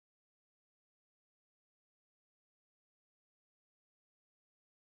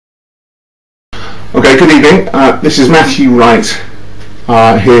Okay, good evening. This is Yew Wright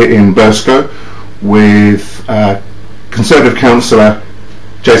here in Burscough with Conservative Councillor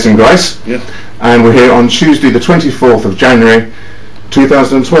Grice, and we're here on Tuesday the 24th of January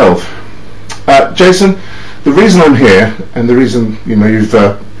 2012. Jason, the reason I'm here, and the reason you've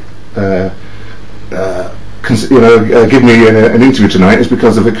given me an interview tonight, is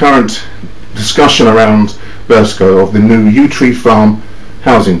because of the current discussion around Burscough of the new Yew Tree Farm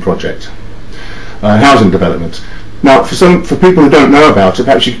housing project, housing development. Now, for people who don't know about it,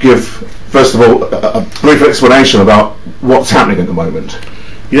 perhaps you could give, first of all, a brief explanation about what's happening at the moment.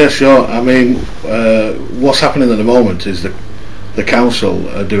 Yeah, sure. I mean, what's happening at the moment is the council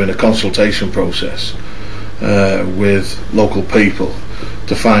are doing a consultation process with local people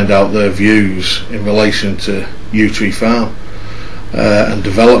to find out their views in relation to Yew Tree Farm and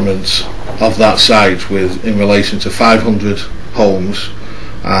developments of that site in relation to 500 homes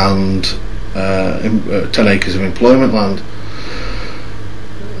and 10 acres of employment land.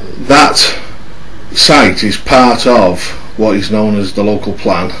 That site is part of what is known as the local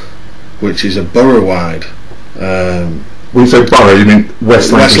plan, which is a borough-wide. When you say borough, you mean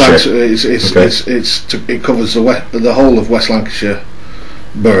West Lancashire? It covers the whole of West Lancashire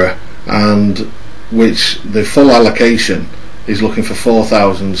borough, and which the full allocation is looking for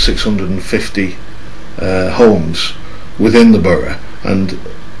 4,650 homes within the borough, and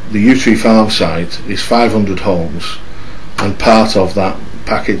the Yew Tree Farm site is 500 homes and part of that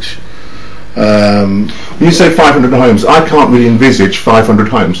package. When you say 500 homes, I can't really envisage 500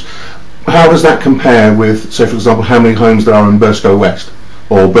 homes. How does that compare with, say, for example, how many homes there are in Burscough West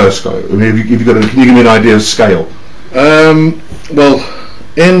or Burscough? I mean, can you give me an idea of scale? Well,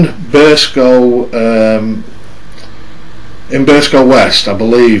 in Burscough West, I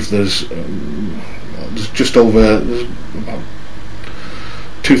believe there's just over about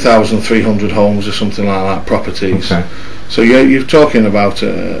 2,300 homes or something like that, properties. Okay. So you're talking about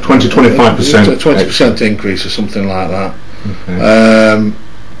 20-25% increase or something like that. Okay.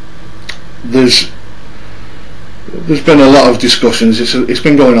 There's been a lot of discussions. It's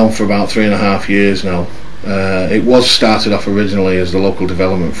been going on for about 3.5 years now. It was started off originally as the local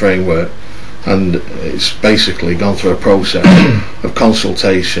development framework, and it's basically gone through a process of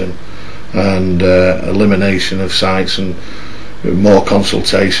consultation and elimination of sites and more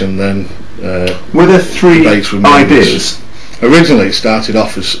consultation. Then were there three ideas? Originally it started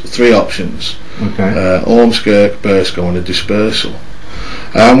off as 3 options. Okay. Ormskirk, Burscough and a dispersal.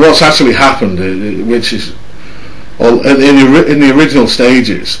 And what's actually happened, which is in the original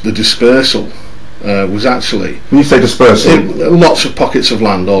stages, the dispersal was actually, when you say dispersal, lots of pockets of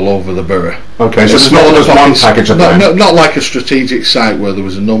land all over the borough. Okay, so it's not just one package of land. Not like a strategic site where there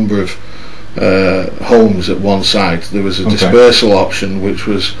was a number of homes at one site. There was a dispersal option, which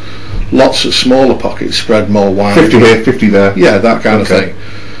was lots of smaller pockets spread more widely. 50 here, 50 there. Yeah, that kind of thing.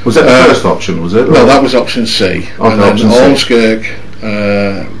 Was that the first option, was it? No, that was option C. And then Ormskirk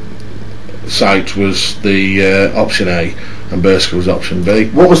site was the option A, and Burscough was option B.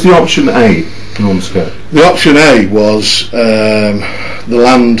 What was the option A in Ormskirk? The option A was the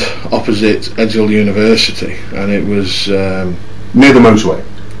land opposite Edgell University, and it was near the motorway.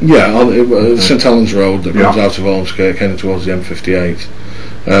 Yeah, St Helens Road that comes out of Ormskirk heading towards the M58,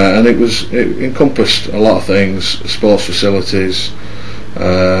 and it encompassed a lot of things: sports facilities,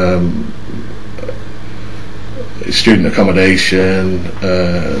 student accommodation,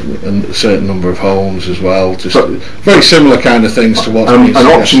 and a certain number of homes as well. Just very similar kind of things to what. And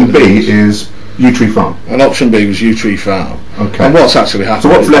option B is Yew Tree Farm. And option B was Yew Tree Farm. Okay. And what's actually happened? So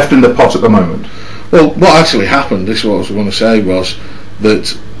what's left in the pot at the moment? Well, what actually happened, this is what I was going to say, was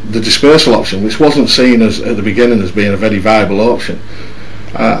that the dispersal option, which wasn't seen as at the beginning as being a very viable option,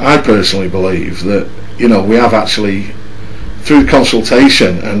 I personally believe that we have actually, through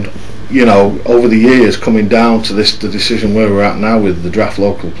consultation and over the years coming down to the decision where we're at now with the draft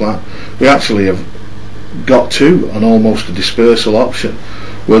local plan, we actually have got to almost a dispersal option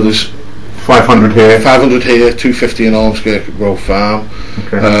where there's 500 here, 250 in Ormskirk at Grove Farm.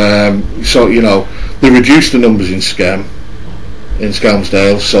 Okay. So they reduced the numbers in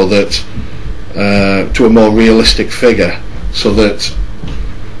Skelmersdale so that to a more realistic figure, so that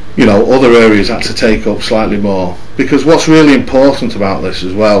other areas had to take up slightly more. Because what's really important about this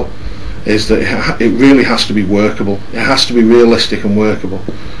as well is that it really has to be workable. It has to be realistic and workable,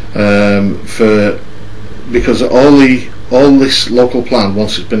 because all this local plan,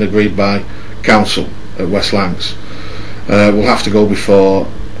 once it's been agreed by council at West Lancs, will have to go before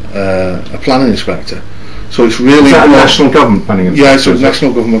a planning inspector. So it's really... Is that a national government planning inspector? Yeah, so it's a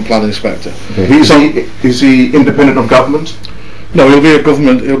national government planning inspector. Okay. Is he independent of government? No, it'll be a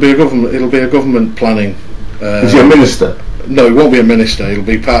government. It'll be a government. It'll be a government planning. Is he a minister? No, he won't be a minister. It'll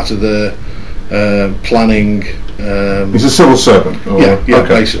be part of the planning. He's a civil servant. Or, yeah, okay.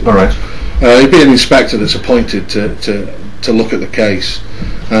 basically. All right. He'll be an inspector that's appointed to look at the case,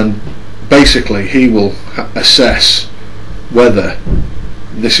 and basically he will assess whether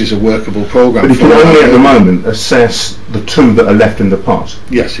this is a workable programme. But he can only at the moment assess the 2 that are left in the pot.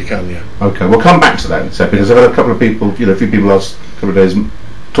 Yes, he can. Yeah. Okay, we'll come back to that in a second, because I've had a couple of people, a few people last couple of days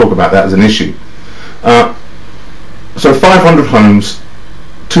talk about that as an issue. So 500 homes,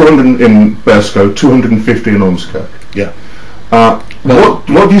 200 in Burscough, 250 in Ormskirk. Yeah.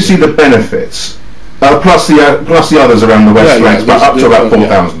 What do you see the benefits? Plus the others around the West Lancashire, but up to about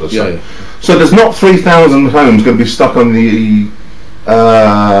 4,000 or so. Yeah. So there's not 3,000 homes going to be stuck on the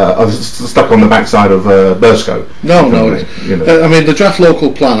backside of Burscough. No. I mean, the draft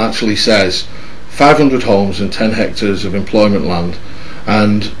local plan actually says 500 homes and 10 hectares of employment land,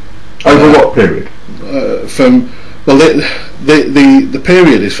 and over what period? The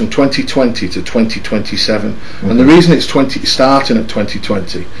period is from 2020 to 2027, and the reason it's starting at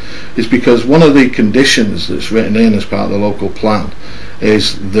 2020 is because one of the conditions that's written in as part of the local plan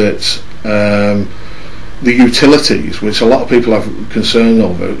is that the utilities, which a lot of people have concern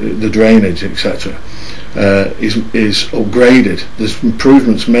over, the drainage, etc., is upgraded. There's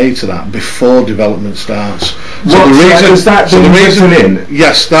improvements made to that before development starts. Is that being written in?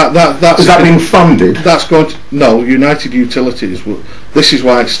 Yes, that's. Is that being funded? That's going to, no, United Utilities. This is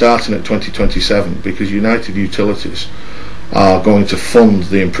why it's starting at 2027, because United Utilities are going to fund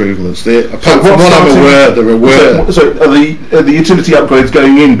the improvements. Apart from what I'm aware, they're aware. So are the utility upgrades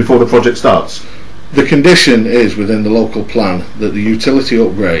going in before the project starts? The condition is within the local plan that the utility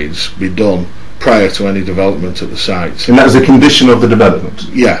upgrades be done prior to any development at the site. And that is a condition of the development?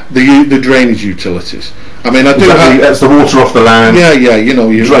 Yeah, the drainage utilities. I mean, I do have... That's the water off the land? Yeah,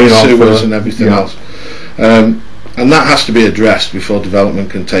 your sewers and everything yeah. else. And that has to be addressed before development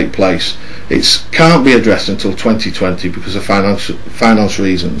can take place. It can't be addressed until 2020 because of finance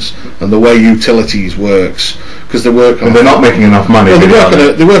reasons and the way utilities works, because they work on... And they're not making enough money.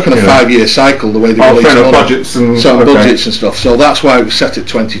 Well, they work on a 5-year cycle, the way they release budgets and budgets and stuff. So that's why it was set at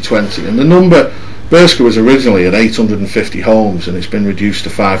 2020. And the number... Burscough was originally at 850 homes, and it's been reduced to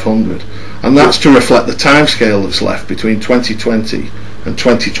 500, and that's to reflect the timescale that's left between 2020 and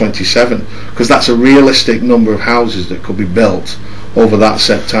 2027, because that's a realistic number of houses that could be built over that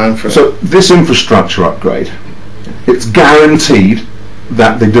set time frame. So this infrastructure upgrade, it's guaranteed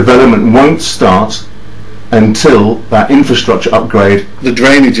that the development won't start until that infrastructure upgrade... The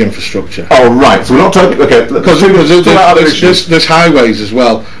drainage infrastructure. Oh right, so we're not talking... Okay, because there's highways as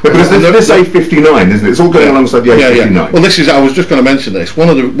well. But there's A59, isn't it? It's all going alongside the A59. Yeah. Well, I was just going to mention this. One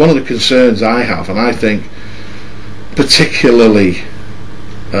of the concerns I have, and I think particularly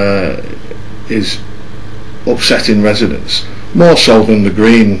is upsetting residents, more so than the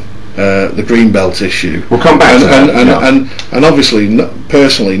green belt issue. We'll come back to that. And obviously,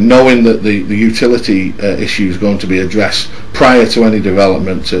 personally, knowing that the utility issue is going to be addressed prior to any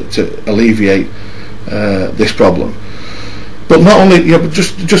development to alleviate this problem. But not only, but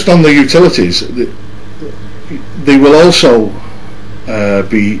just on the utilities, they will also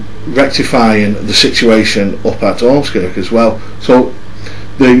be rectifying the situation up at Ormskirk as well. So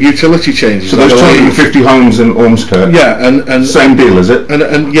the utility changes. So those 250 homes in Ormskirk. Yeah, and same deal, is it?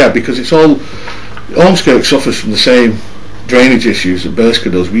 And yeah, because it's all... Ormskirk suffers from the same drainage issues that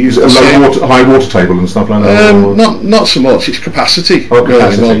Burscough does. We use high water table and stuff like that. Not so much. It's capacity,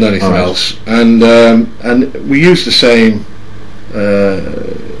 capacity. more than anything else. And we use the same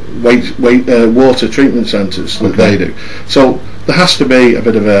water treatment centres that they do. So there has to be a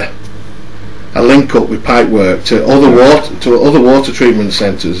bit of a link up with pipe work to other water treatment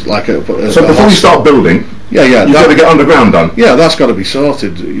centres. So before you start building, you've got to get underground done. Yeah, that's got to be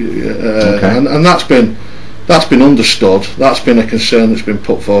sorted, and that's been understood. That's been a concern that's been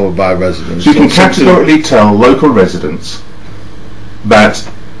put forward by residents. So you can categorically tell local residents that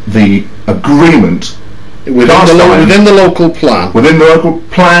the agreement within the local plan,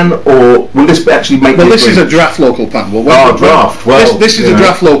 or will this actually make? Well, this is a draft local plan. Draft. Well, this is a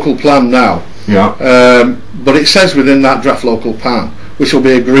draft local plan now. Yeah. But it says within that draft local plan, which will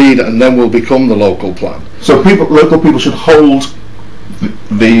be agreed and then will become the local plan. So local people should hold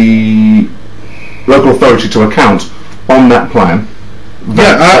the local authority to account on that plan. When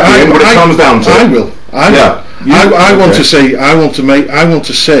it comes down to I will. I want to see. I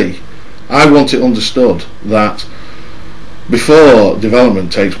want it understood that before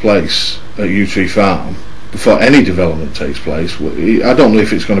development takes place at Yew Tree Farm, before any development takes place, I don't know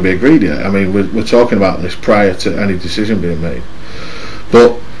if it's going to be agreed yet. I mean, we're talking about this prior to any decision being made.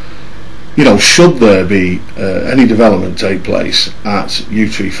 But should there be any development take place at Yew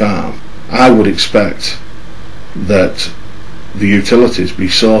Tree Farm, I would expect that the utilities be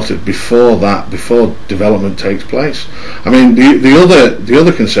sorted before development takes place. I mean, the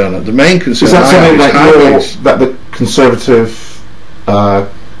other concern, the main concern, is that something that the Conservative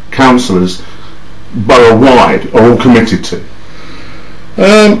councillors borough-wide are all committed to?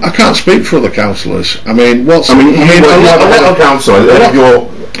 I can't speak for other councillors. I mean, a lot of councillor of your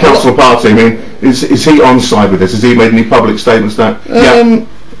council party. I mean, is he on side with this? Has he made any public statements that?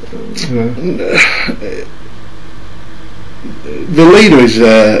 The leader is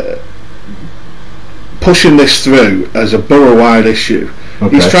pushing this through as a borough-wide issue.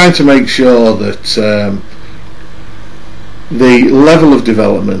 Okay. He's trying to make sure that the level of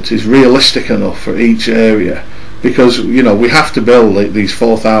development is realistic enough for each area, because we have to build these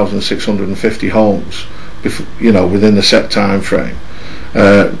 4,650 homes, within the set time frame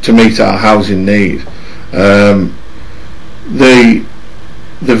to meet our housing need. The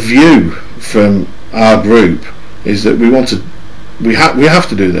view from our group is that we have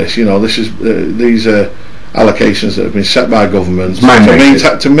to do this. These are allocations that have been set by government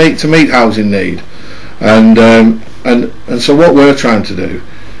to meet housing need, and so what we're trying to do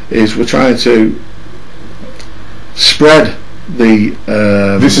is we're trying to spread the.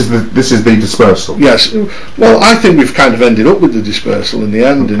 This is the dispersal. Yes. Well, I think we've kind of ended up with the dispersal in the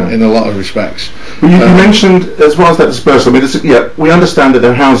end, in a lot of respects. Well, you mentioned, as well as that dispersal, I mean, we understand that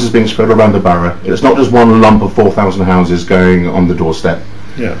there are houses being spread around the borough. It's not just one lump of 4,000 houses going on the doorstep.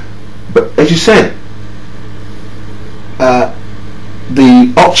 Yeah. But as you said,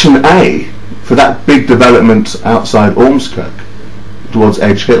 the option A for that big development outside Ormskirk towards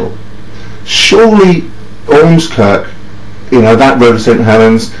Edge Hill, surely Ormskirk, that road to St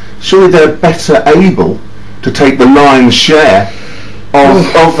Helens, surely they're better able to take the lion's share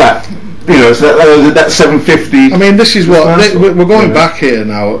of that. So that 750. I mean, this is what we're going back here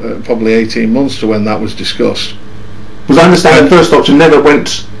now, probably 18 months to when that was discussed. Because I understand the first option never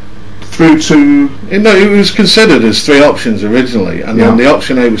went through to. No, it was considered as 3 options originally, and then the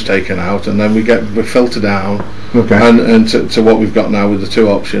option A was taken out, and then we filter down, and to what we've got now with the 2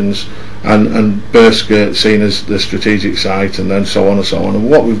 options, and Burscough seen as the strategic site, and then so on and so on. And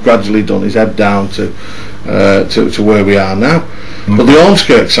what we've gradually done is ebb down to where we are now. But the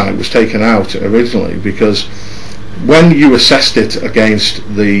Ormskirk site was taken out originally because when you assessed it against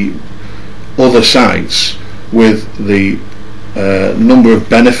the other sites with the number of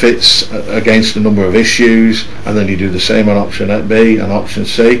benefits against the number of issues, and then you do the same on option B and option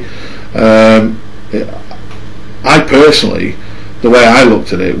C. I personally, the way I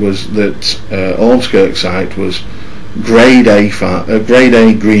looked at it was that Ormskirk site was grade A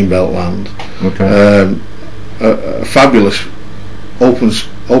greenbelt land, a fabulous open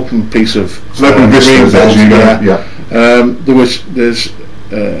piece of greenbelt. There's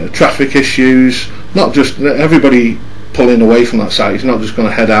traffic issues, not just everybody pulling away from that site. It's not just going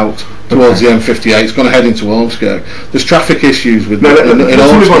to head out towards the M58, it's going to head into Ormskirk. There's traffic issues with in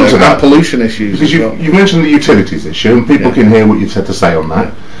Ormskirk and pollution issues. Because you mentioned the utilities issue, and people can hear what you've had to say on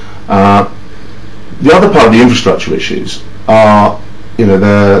that. The other part of the infrastructure issues are,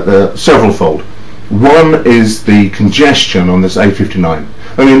 they're several-fold. One is the congestion on this A59.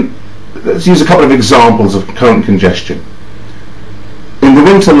 I mean, let's use a couple of examples of current congestion. In the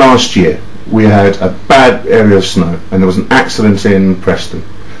winter last year, we had a bad area of snow, and there was an accident in Preston.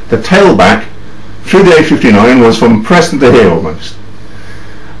 The tailback through the A59 was from Preston to here almost.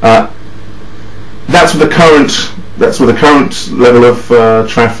 That's with the current level of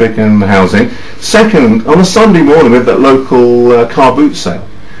traffic and housing. Second, on a Sunday morning, we have that local car boot sale.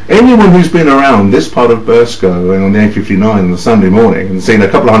 Anyone who's been around this part of Burscough and on the A59 on a Sunday morning and seen a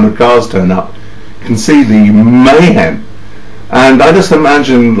couple of hundred cars turn up can see the mayhem. And I just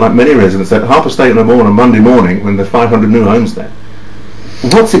imagine, like many residents, that 8:30 in the morning, Monday morning, when there's 500 new homes there,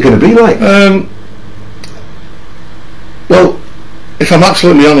 what's it going to be like? Well, if I'm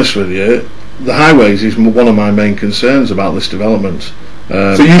absolutely honest with you, the highways is one of my main concerns about this development.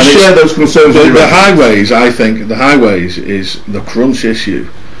 So you share those concerns with the highways? I think the highways is the crunch issue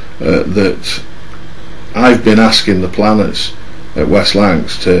that I've been asking the planners at West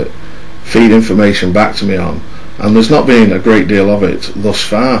Lancs to feed information back to me on. And there's not been a great deal of it thus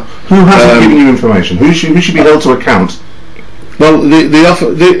far. Who hasn't given you information? Who should be held to account? Well,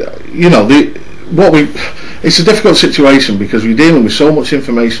 it's a difficult situation because we're dealing with so much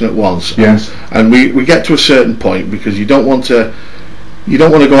information at once. Yes. And we get to a certain point because you don't want to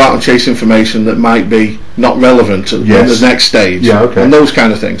go out and chase information that might be not relevant at the next stage. Yeah, okay. And those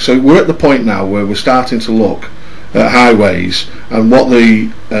kind of things. So we're at the point now where we're starting to look at highways and what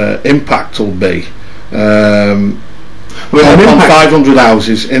the impact will be on 500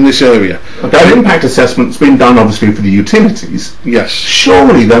 houses in this area. Okay, an impact assessment's been done obviously for the utilities. Yes.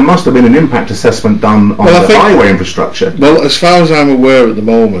 Surely there must have been an impact assessment done on the highway infrastructure. Well, as far as I'm aware at the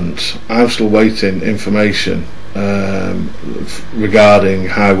moment, I'm still waiting information regarding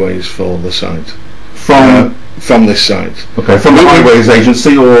highways for the site. From this site. Okay, from the Highways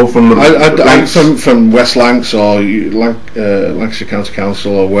Agency or from the from West Lancs or Lancashire County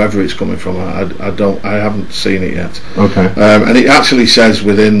Council or wherever it's coming from. I haven't seen it yet. Okay. And it actually says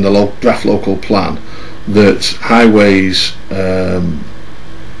within the draft local plan that highways,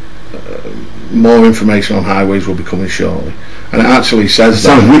 more information on highways will be coming shortly. And it actually says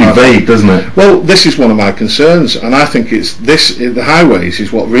that. Sounds really vague, doesn't it? Well, this is one of my concerns, and I think the highways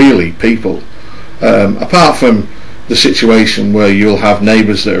is what really people. Apart from the situation where you'll have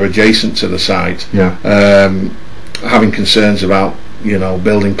neighbours that are adjacent to the site, having concerns about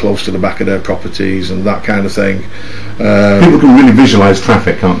building close to the back of their properties and that kind of thing. People can really visualise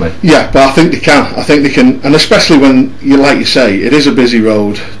traffic, can't they? Yeah, but I think they can. I think they can, and especially when like you say, it is a busy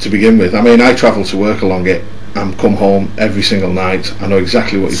road to begin with. I mean, I travel to work along it and come home every single night. I know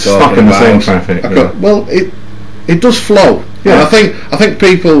exactly what you're talking about. Stuck in the same traffic. Well, it does flow. Yeah. And I think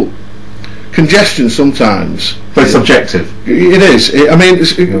people. Congestion sometimes. Very subjective. It is. I mean,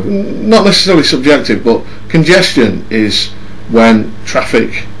 it's not necessarily subjective, but congestion is when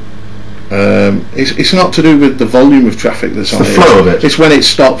traffic. It's not to do with the volume of traffic that's on it. The flow of it. It's when it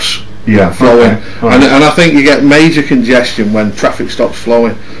stops flowing, okay. Right. And I think you get major congestion when traffic stops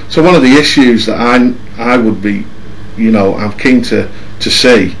flowing. So one of the issues that I would be, I'm keen to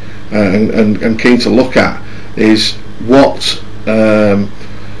see and keen to look at is what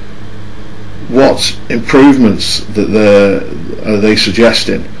improvements that are they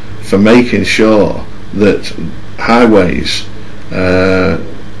suggesting for making sure that highways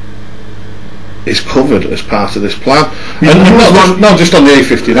is covered as part of this plan, and not just on the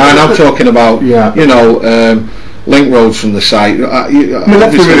A59. I'm talking about link roads from the site.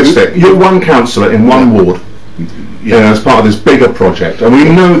 Let's be realistic. You're one councillor in one ward, as part of this bigger project, and we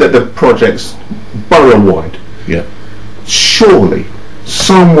know that the project's borough-wide. Yeah. Surely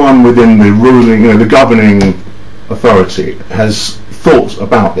someone within the ruling, the governing authority has thought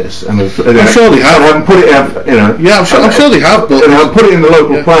about this, and I'm sure they have. Put it, I'm sure they have, but put it in the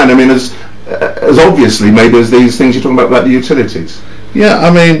local plan. I mean, as obviously maybe as these things you're talking about the utilities. Yeah, I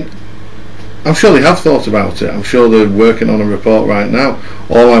mean, I'm sure they have thought about it. I'm sure they're working on a report right now.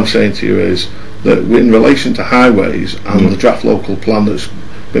 All I'm saying to you is that in relation to highways and the draft local plan that's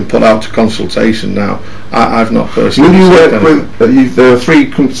been put out to consultation now, I've not personally. Will you work with? There are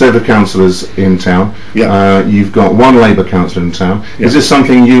 3 Conservative councillors in town. Yeah. You've got 1 Labour councillor in town. Yeah. Is this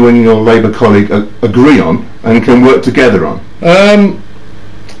something you and your Labour colleague agree on and can work together on? I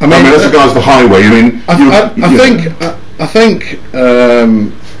mean, as regards the highway, I think.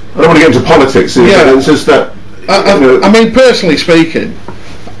 I don't want to get into politics. Yeah. It's just that. I mean, personally speaking,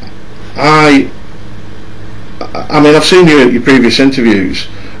 I mean, I've seen you at your previous interviews,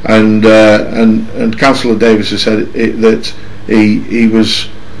 and Councillor Davis has said that he was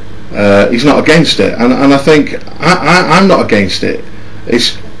he's not against it, and I think I'm not against it.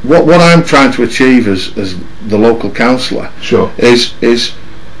 It's what I'm trying to achieve as the local councillor. Sure. Is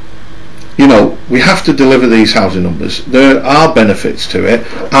we have to deliver these housing numbers. There are benefits to it,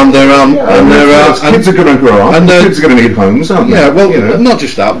 and kids are going to grow up, and kids are going to need homes, aren't they? Yeah, well, not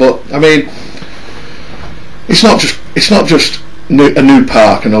just that, but I mean, it's not just a new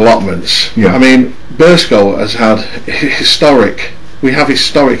park and allotments. Yeah. I mean, Burscough has had historic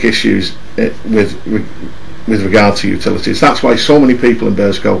issues with regard to utilities. That's why so many people in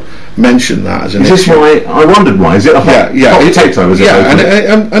Burscough mention that as an issue. Is this why? I wondered why. Is it a hot potato?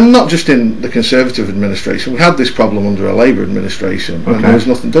 And not just in the Conservative administration. We had this problem under a Labour administration, and there was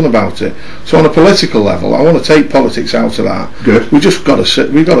nothing done about it. So on a political level, I want to take politics out of that. Good. We've got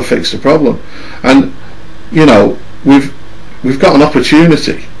to fix the problem, and we've got an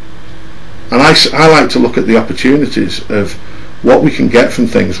opportunity, and I like to look at the opportunities of what we can get from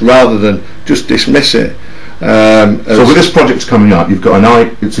things rather than just dismiss it. So with this project coming up, you've got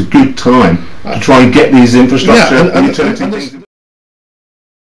it's a good time to try and get these infrastructure and utility things.